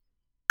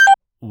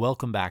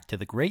Welcome back to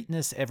the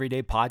Greatness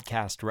Everyday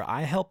podcast, where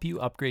I help you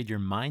upgrade your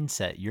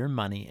mindset, your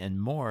money,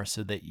 and more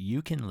so that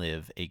you can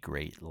live a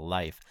great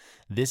life.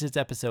 This is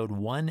episode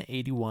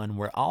 181,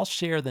 where I'll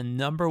share the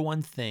number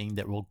one thing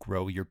that will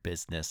grow your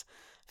business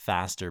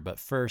faster. But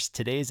first,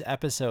 today's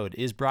episode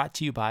is brought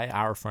to you by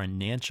our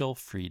Financial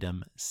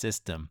Freedom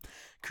System.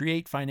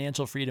 Create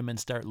financial freedom and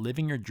start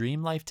living your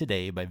dream life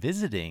today by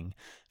visiting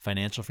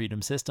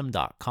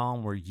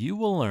financialfreedomsystem.com, where you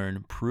will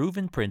learn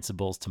proven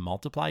principles to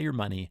multiply your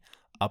money,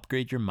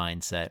 upgrade your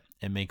mindset,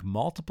 and make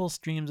multiple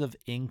streams of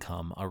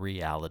income a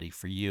reality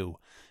for you.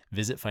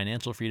 Visit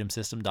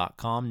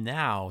financialfreedomsystem.com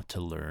now to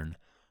learn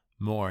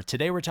more.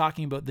 Today, we're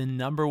talking about the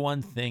number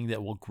one thing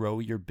that will grow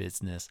your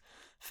business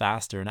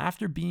faster. And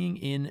after being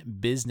in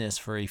business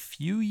for a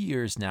few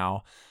years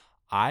now,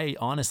 I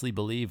honestly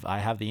believe I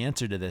have the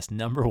answer to this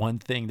number one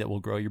thing that will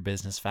grow your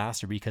business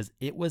faster, because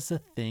it was the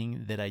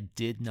thing that I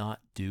did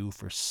not do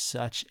for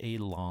such a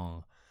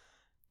long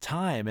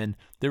time. And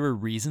there were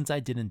reasons I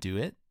didn't do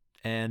it.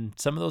 And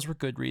some of those were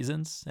good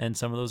reasons, and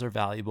some of those are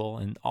valuable.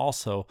 And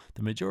also,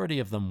 the majority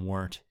of them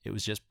weren't. It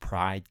was just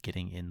pride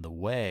getting in the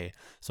way.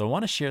 So I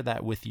want to share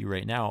that with you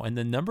right now. And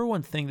the number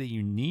one thing that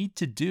you need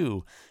to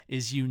do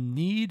is you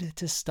need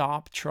to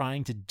stop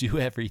trying to do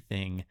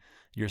everything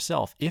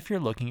yourself if you're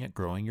looking at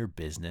growing your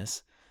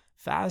business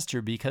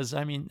faster, because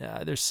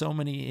there's so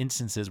many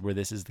instances where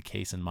this is the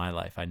case in my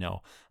life. I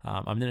know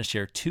I'm going to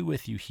share two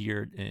with you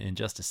here in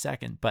just a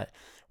second, but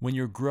when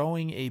you're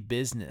growing a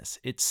business,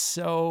 it's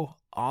so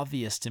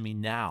obvious to me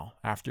now,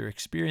 after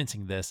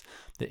experiencing this,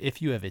 that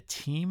if you have a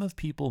team of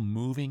people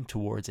moving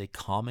towards a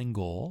common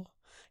goal,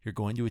 you're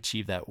going to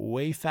achieve that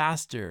way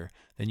faster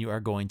than you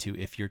are going to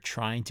if you're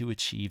trying to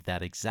achieve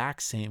that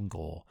exact same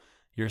goal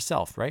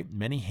yourself, right?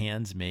 Many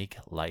hands make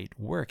light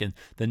work. And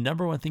the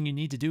number one thing you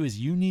need to do is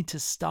you need to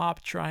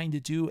stop trying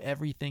to do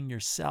everything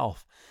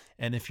yourself.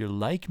 And if you're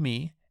like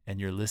me and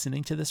you're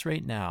listening to this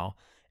right now,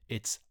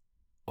 it's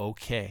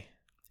okay.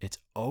 It's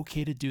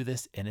okay to do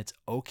this, and it's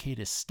okay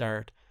to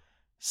start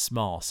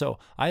small. So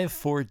I have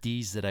 4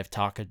 Ds that I've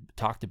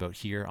talked about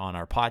here on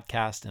our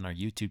podcast and our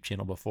YouTube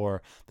channel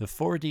before. The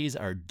 4 Ds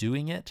are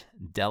doing it,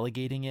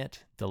 delegating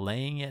it,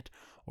 delaying it,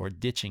 or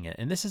ditching it.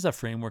 And this is a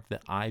framework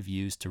that I've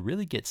used to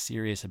really get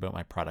serious about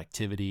my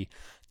productivity,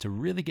 to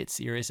really get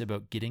serious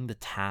about getting the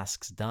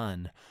tasks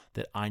done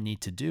that I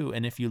need to do.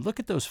 And if you look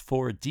at those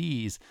 4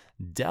 Ds,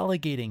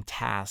 delegating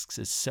tasks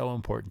is so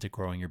important to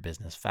growing your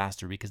business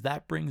faster, because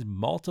that brings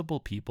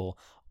multiple people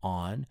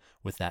on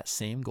with that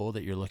same goal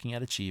that you're looking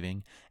at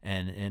achieving.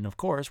 And of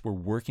course, we're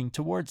working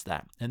towards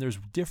that. And there's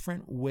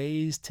different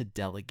ways to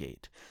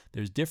delegate.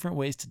 And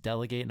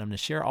I'm going to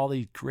share all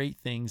these great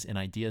things and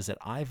ideas that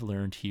I've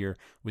learned here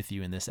with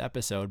you in this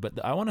episode.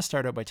 But I want to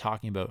start out by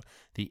talking about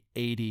the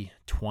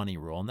 80-20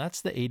 rule. And that's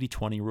the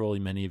 80-20 rule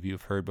many of you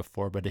have heard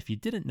before. But if you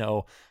didn't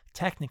know,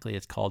 technically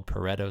it's called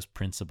Pareto's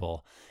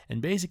Principle.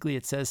 And basically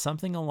it says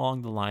something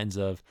along the lines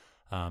of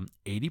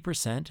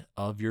 80%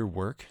 of your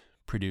work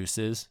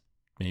produces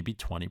maybe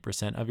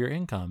 20% of your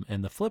income.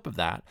 And the flip of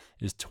that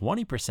is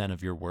 20%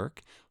 of your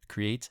work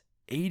creates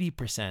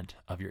 80%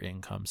 of your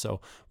income. So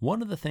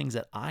one of the things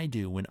that I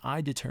do when I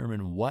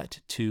determine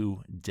what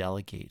to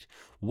delegate,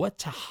 what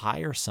to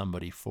hire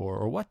somebody for,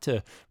 or what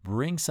to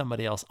bring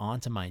somebody else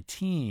onto my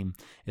team,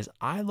 is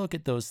I look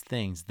at those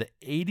things, the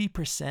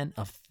 80%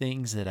 of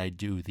things that I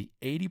do, the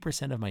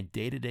 80% of my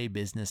day-to-day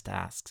business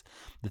tasks,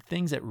 the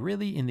things that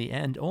really in the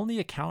end only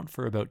account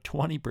for about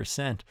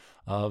 20%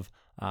 of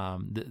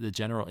the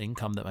general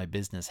income that my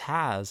business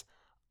has.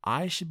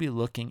 I should be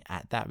looking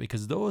at that,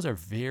 because those are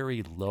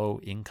very low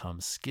income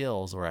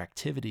skills or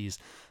activities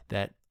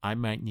that I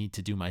might need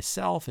to do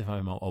myself if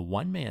I'm a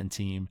one-man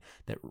team,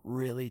 that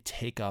really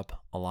take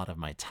up a lot of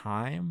my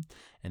time,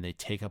 and they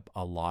take up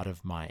a lot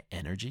of my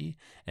energy,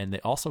 and they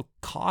also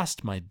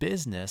cost my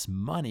business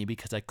money,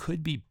 because I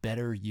could be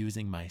better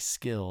using my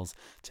skills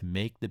to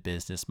make the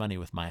business money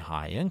with my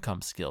high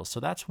income skills. So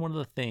that's one of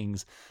the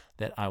things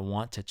that I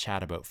want to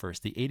chat about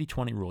first, the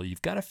 80-20 rule.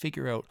 You've got to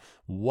figure out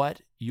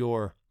what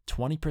your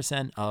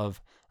 20%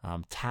 of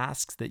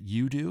tasks that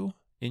you do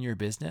in your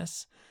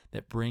business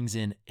that brings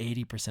in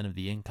 80% of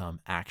the income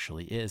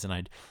actually is. And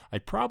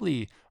I'd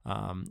probably,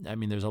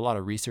 there's a lot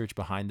of research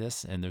behind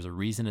this, and there's a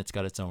reason it's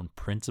got its own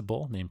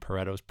principle named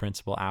Pareto's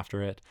Principle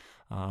after it.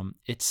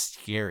 It's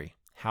scary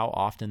how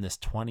often this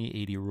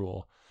 20-80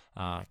 rule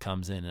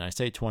comes in. And I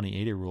say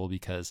 20-80 rule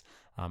because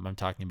I'm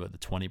talking about the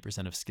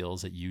 20% of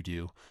skills that you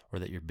do or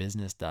that your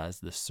business does,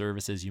 the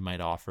services you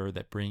might offer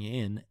that bring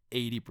in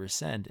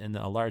 80% and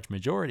a large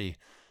majority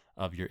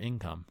of your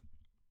income.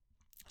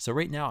 So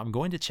right now, I'm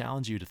going to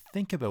challenge you to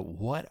think about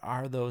what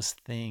are those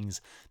things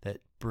that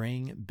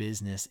bring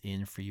business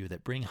in for you,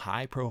 that bring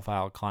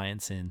high-profile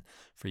clients in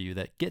for you,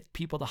 that get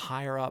people to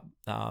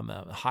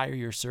hire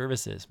your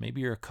services.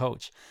 Maybe you're a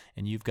coach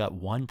and you've got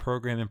one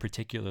program in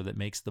particular that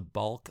makes the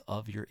bulk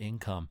of your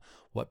income.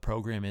 What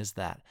program is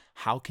that?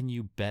 How can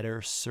you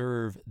better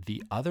serve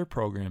the other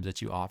programs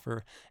that you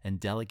offer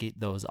and delegate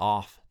those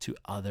off to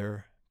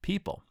other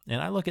people.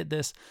 And I look at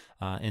this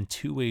in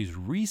two ways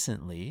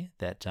recently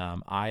that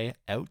I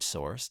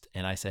outsourced,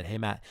 and I said, hey,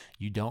 Matt,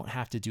 you don't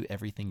have to do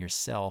everything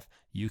yourself.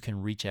 You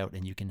can reach out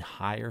and you can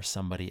hire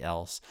somebody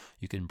else.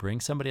 You can bring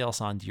somebody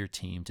else onto your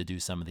team to do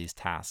some of these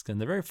tasks.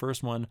 And the very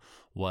first one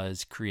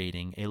was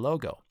creating a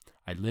logo.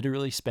 I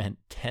literally spent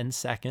 10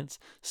 seconds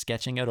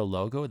sketching out a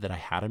logo that I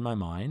had in my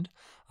mind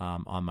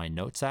on my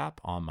notes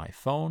app, on my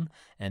phone.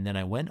 And then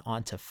I went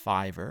onto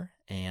Fiverr,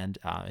 and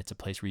it's a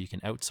place where you can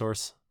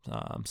outsource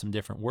some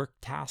different work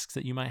tasks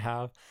that you might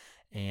have.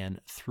 And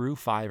through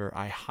Fiverr,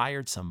 I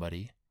hired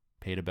somebody,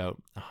 paid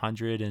about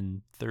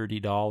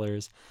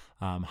 $130,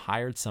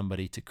 hired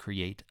somebody to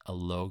create a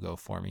logo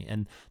for me.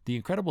 And the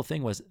incredible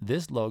thing was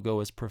this logo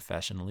is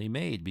professionally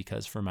made,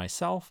 because for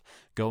myself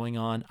going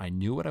on, I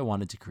knew what I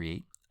wanted to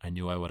create. I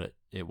knew what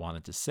it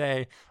wanted to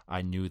say.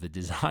 I knew the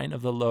design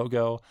of the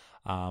logo.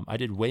 I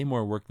did way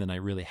more work than I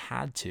really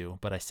had to,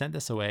 but I sent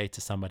this away to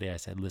somebody. I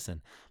said,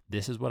 listen,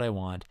 this is what I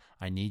want.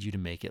 I need you to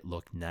make it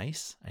look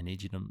nice. I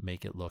need you to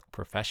make it look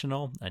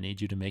professional. I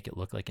need you to make it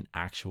look like an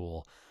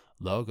actual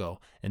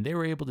logo. And they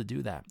were able to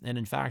do that. And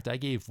in fact, I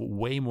gave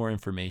way more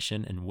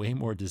information and way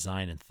more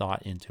design and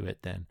thought into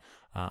it than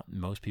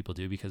most people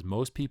do, because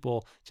most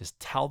people just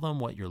tell them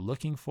what you're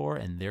looking for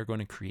and they're going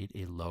to create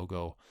a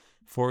logo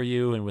for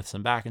you. And with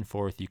some back and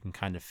forth, you can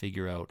kind of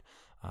figure out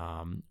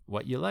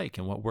what you like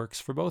and what works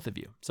for both of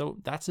you. So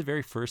that's the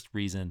very first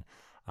reason,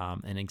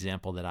 an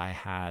example that I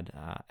had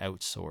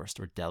outsourced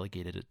or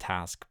delegated a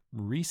task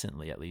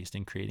recently, at least,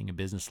 in creating a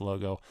business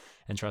logo.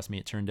 And trust me,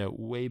 it turned out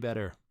way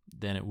better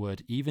than it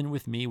would, even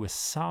with me with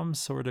some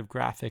sort of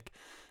graphic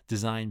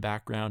design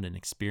background and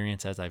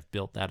experience as I've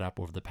built that up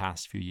over the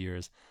past few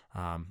years.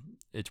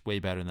 It's way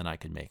better than I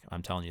could make.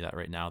 I'm telling you that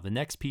right now. The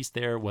next piece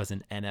there was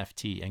an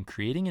NFT, and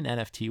creating an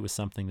NFT was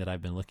something that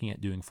I've been looking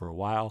at doing for a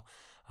while.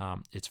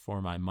 It's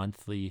for my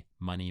monthly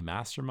money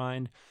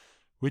mastermind,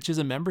 which is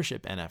a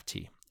membership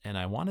NFT. And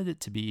I wanted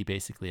it to be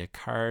basically a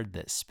card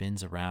that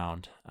spins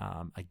around.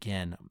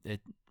 Again,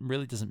 it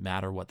really doesn't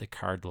matter what the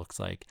card looks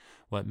like.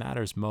 What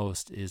matters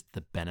most is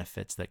the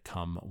benefits that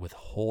come with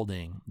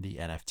holding the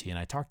NFT. And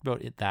I talked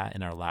about that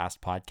in our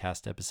last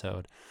podcast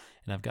episode,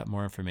 and I've got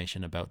more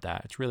information about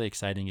that. It's really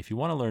exciting. If you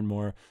want to learn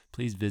more,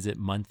 please visit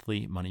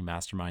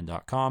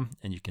monthlymoneymastermind.com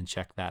and you can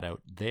check that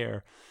out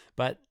there.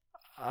 But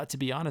to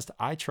be honest,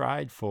 I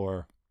tried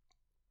for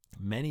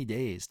many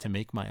days to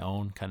make my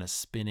own kind of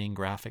spinning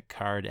graphic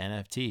card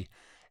NFT,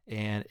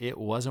 and it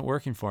wasn't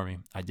working for me.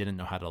 I didn't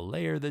know how to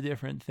layer the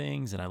different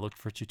things, and I looked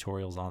for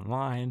tutorials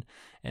online,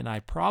 and I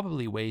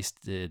probably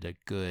wasted a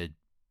good,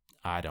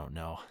 I don't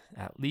know,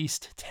 at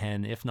least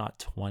 10, if not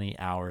 20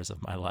 hours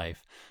of my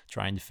life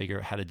trying to figure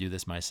out how to do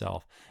this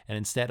myself. And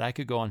instead, I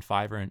could go on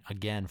Fiverr, and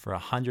again, for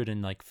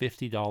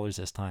 $150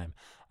 this time,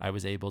 I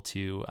was able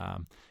to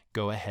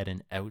go ahead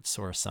and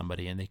outsource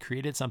somebody, and they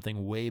created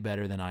something way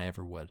better than I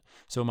ever would.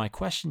 So my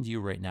question to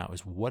you right now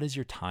is, what is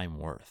your time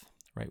worth?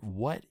 Right?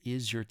 What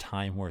is your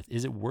time worth?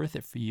 Is it worth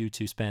it for you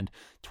to spend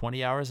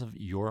 20 hours of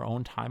your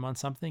own time on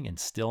something and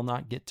still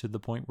not get to the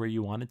point where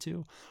you wanted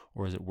to?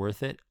 Or is it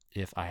worth it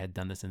if I had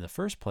done this in the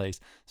first place,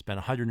 spent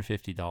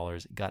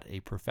 $150, got a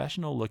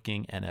professional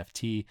looking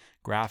NFT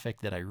graphic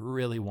that I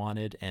really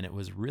wanted, and it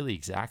was really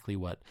exactly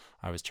what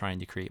I was trying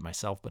to create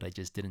myself, but I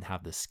just didn't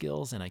have the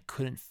skills and I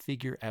couldn't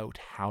figure out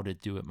how to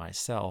do it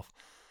myself.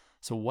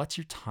 So what's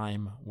your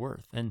time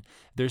worth? And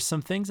there's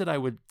some things that I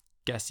would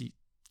guess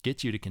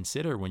get you to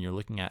consider when you're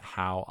looking at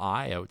how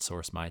I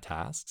outsource my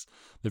tasks.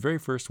 The very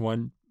first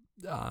one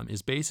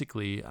is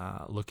basically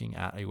looking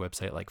at a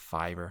website like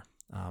Fiverr.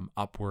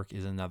 Upwork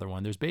is another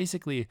one. There's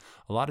basically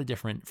a lot of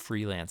different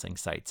freelancing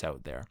sites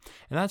out there.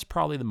 And that's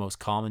probably the most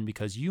common,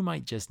 because you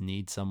might just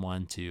need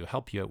someone to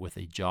help you out with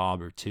a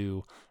job or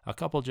two, a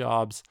couple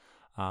jobs.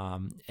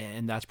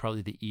 And that's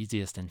probably the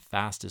easiest and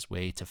fastest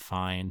way to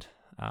find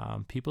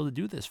people to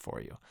do this for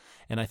you.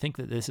 And I think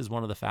that this is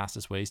one of the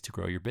fastest ways to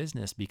grow your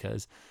business,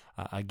 because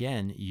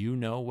again, you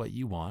know what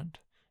you want,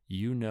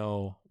 you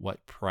know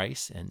what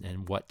price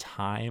and what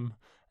time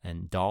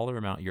and dollar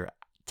amount your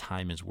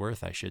time is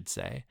worth, I should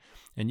say.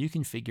 And you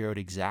can figure out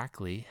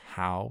exactly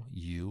how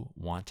you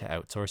want to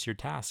outsource your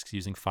tasks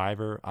using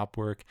Fiverr,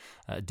 Upwork,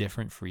 a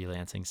different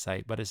freelancing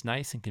site. But it's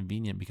nice and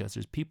convenient because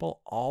there's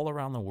people all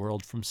around the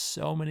world from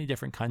so many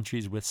different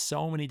countries with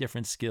so many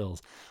different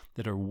skills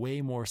that are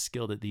way more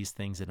skilled at these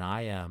things than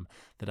I am,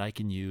 that I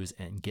can use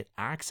and get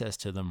access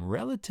to them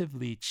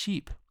relatively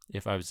cheap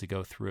if I was to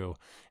go through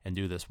and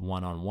do this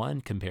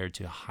one-on-one, compared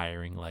to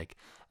hiring like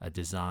a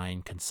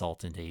design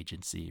consultant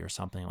agency or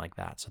something like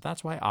that. So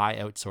that's why I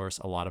outsource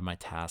a lot of my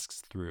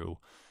tasks through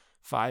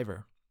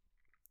Fiverr.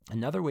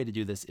 Another way to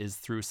do this is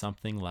through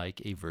something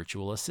like a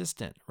virtual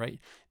assistant, right?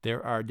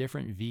 There are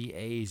different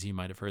VAs, you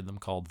might have heard them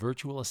called,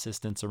 virtual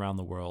assistants around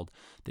the world,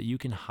 that you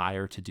can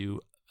hire to do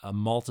a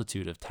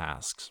multitude of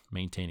tasks: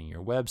 maintaining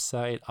your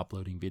website,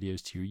 uploading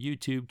videos to your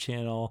YouTube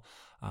channel,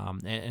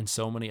 and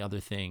so many other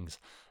things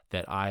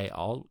that I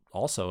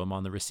also am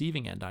on the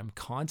receiving end. I'm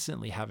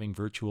constantly having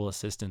virtual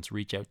assistants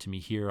reach out to me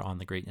here on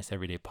the Greatness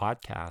Everyday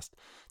podcast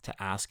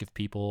to ask if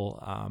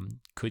people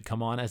could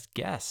come on as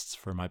guests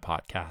for my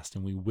podcast.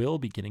 And we will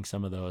be getting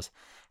some of those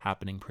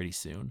happening pretty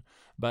soon.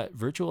 But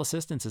virtual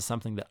assistants is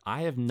something that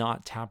I have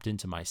not tapped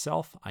into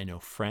myself. I know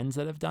friends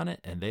that have done it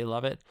and they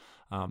love it.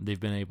 They've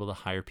been able to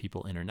hire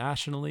people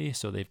internationally,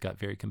 so they've got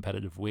very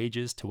competitive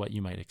wages to what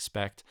you might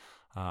expect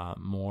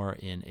more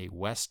in a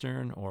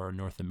Western or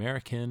North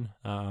American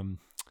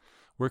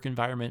work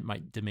environment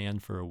might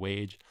demand for a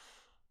wage.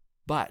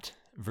 But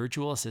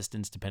virtual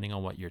assistants, depending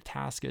on what your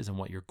task is and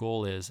what your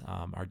goal is,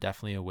 are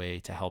definitely a way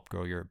to help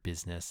grow your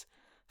business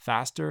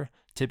faster.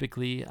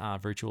 Typically,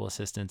 virtual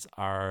assistants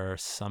are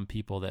some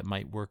people that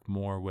might work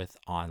more with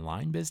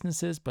online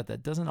businesses, but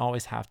that doesn't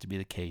always have to be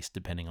the case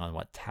depending on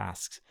what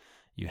tasks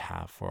you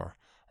have for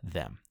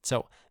them.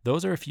 So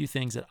those are a few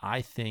things that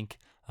I think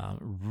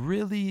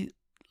really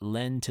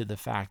lend to the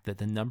fact that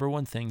the number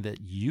one thing that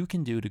you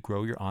can do to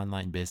grow your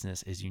online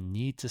business is you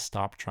need to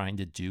stop trying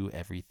to do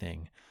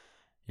everything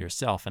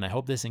yourself. And I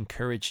hope this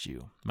encouraged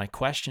you. My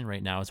question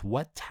right now is,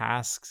 what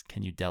tasks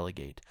can you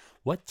delegate?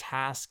 What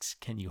tasks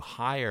can you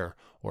hire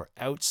or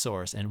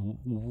outsource, and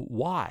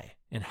why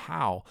and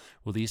how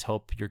will these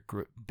help your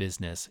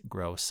business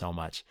grow so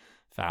much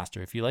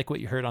faster? If you like what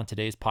you heard on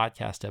today's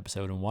podcast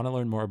episode and want to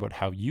learn more about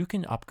how you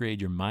can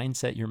upgrade your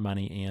mindset, your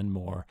money, and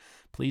more,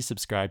 please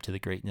subscribe to the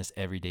Greatness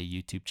Everyday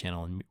YouTube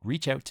channel and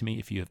reach out to me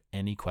if you have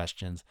any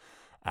questions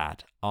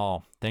at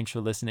all. Thanks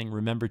for listening.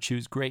 Remember,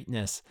 choose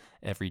greatness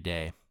every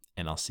day,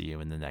 and I'll see you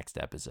in the next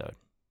episode.